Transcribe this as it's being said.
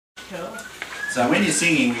So when you're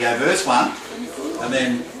singing, we go verse 1, and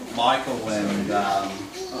then Michael and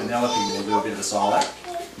Penelope will do a bit of a solo.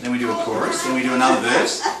 Then we do a chorus, then we do another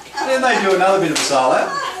verse, then they do another bit of a solo,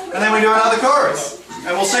 and then we do another chorus.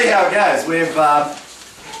 And we'll see how it goes. We've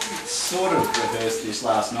sort of rehearsed this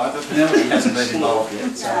last night, but Penelope hasn't been involved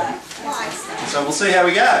yet, so we'll see how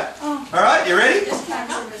we go. Alright, you ready?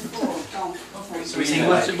 So we sing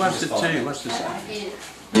what's the tune? What's the song?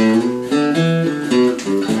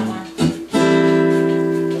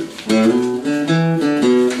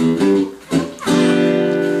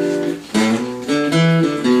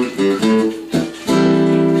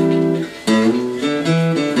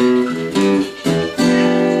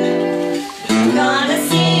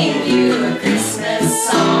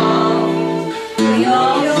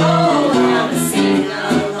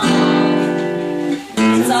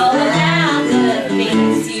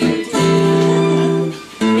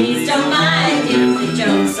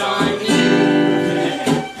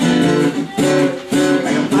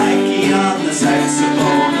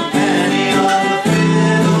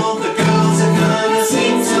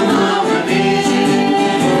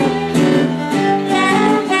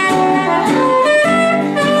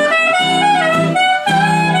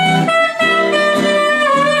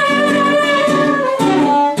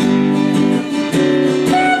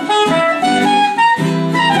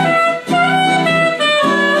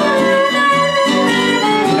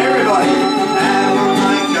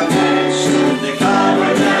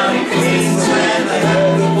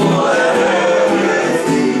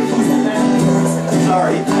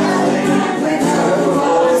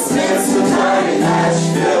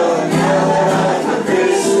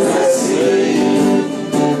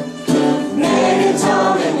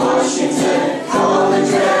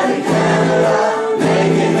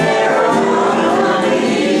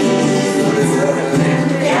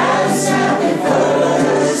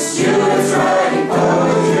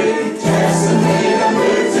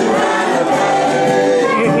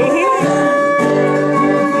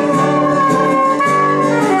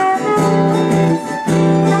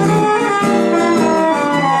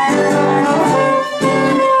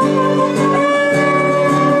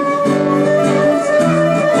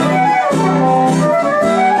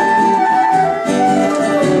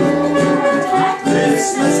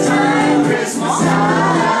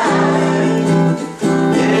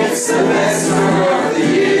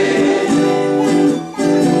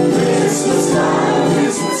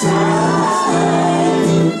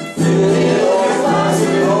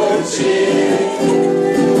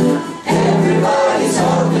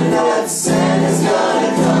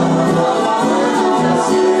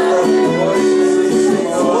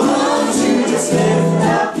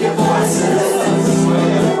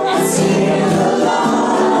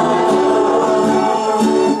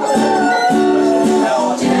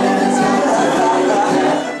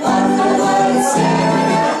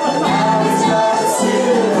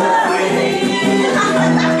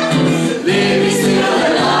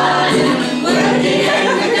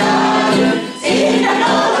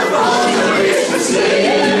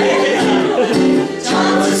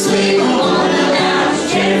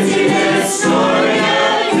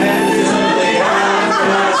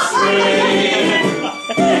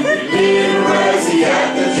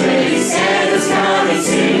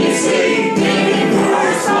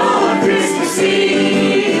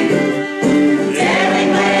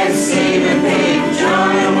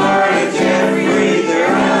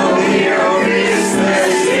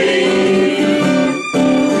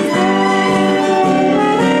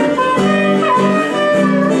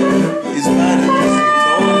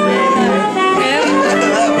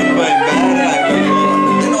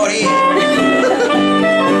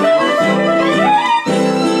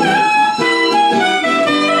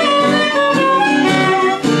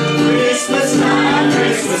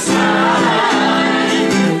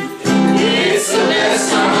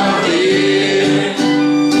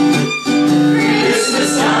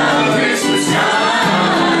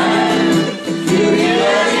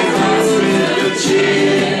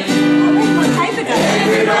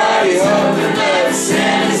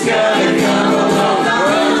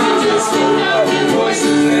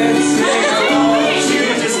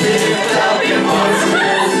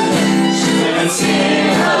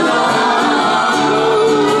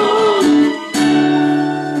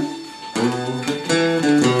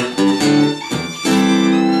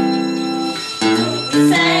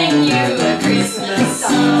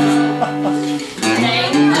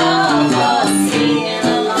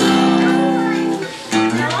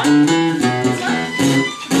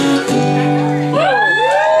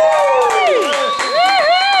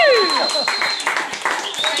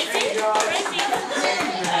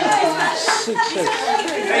 6, 6.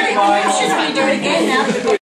 Thank you, Michael. She's going to do it again now.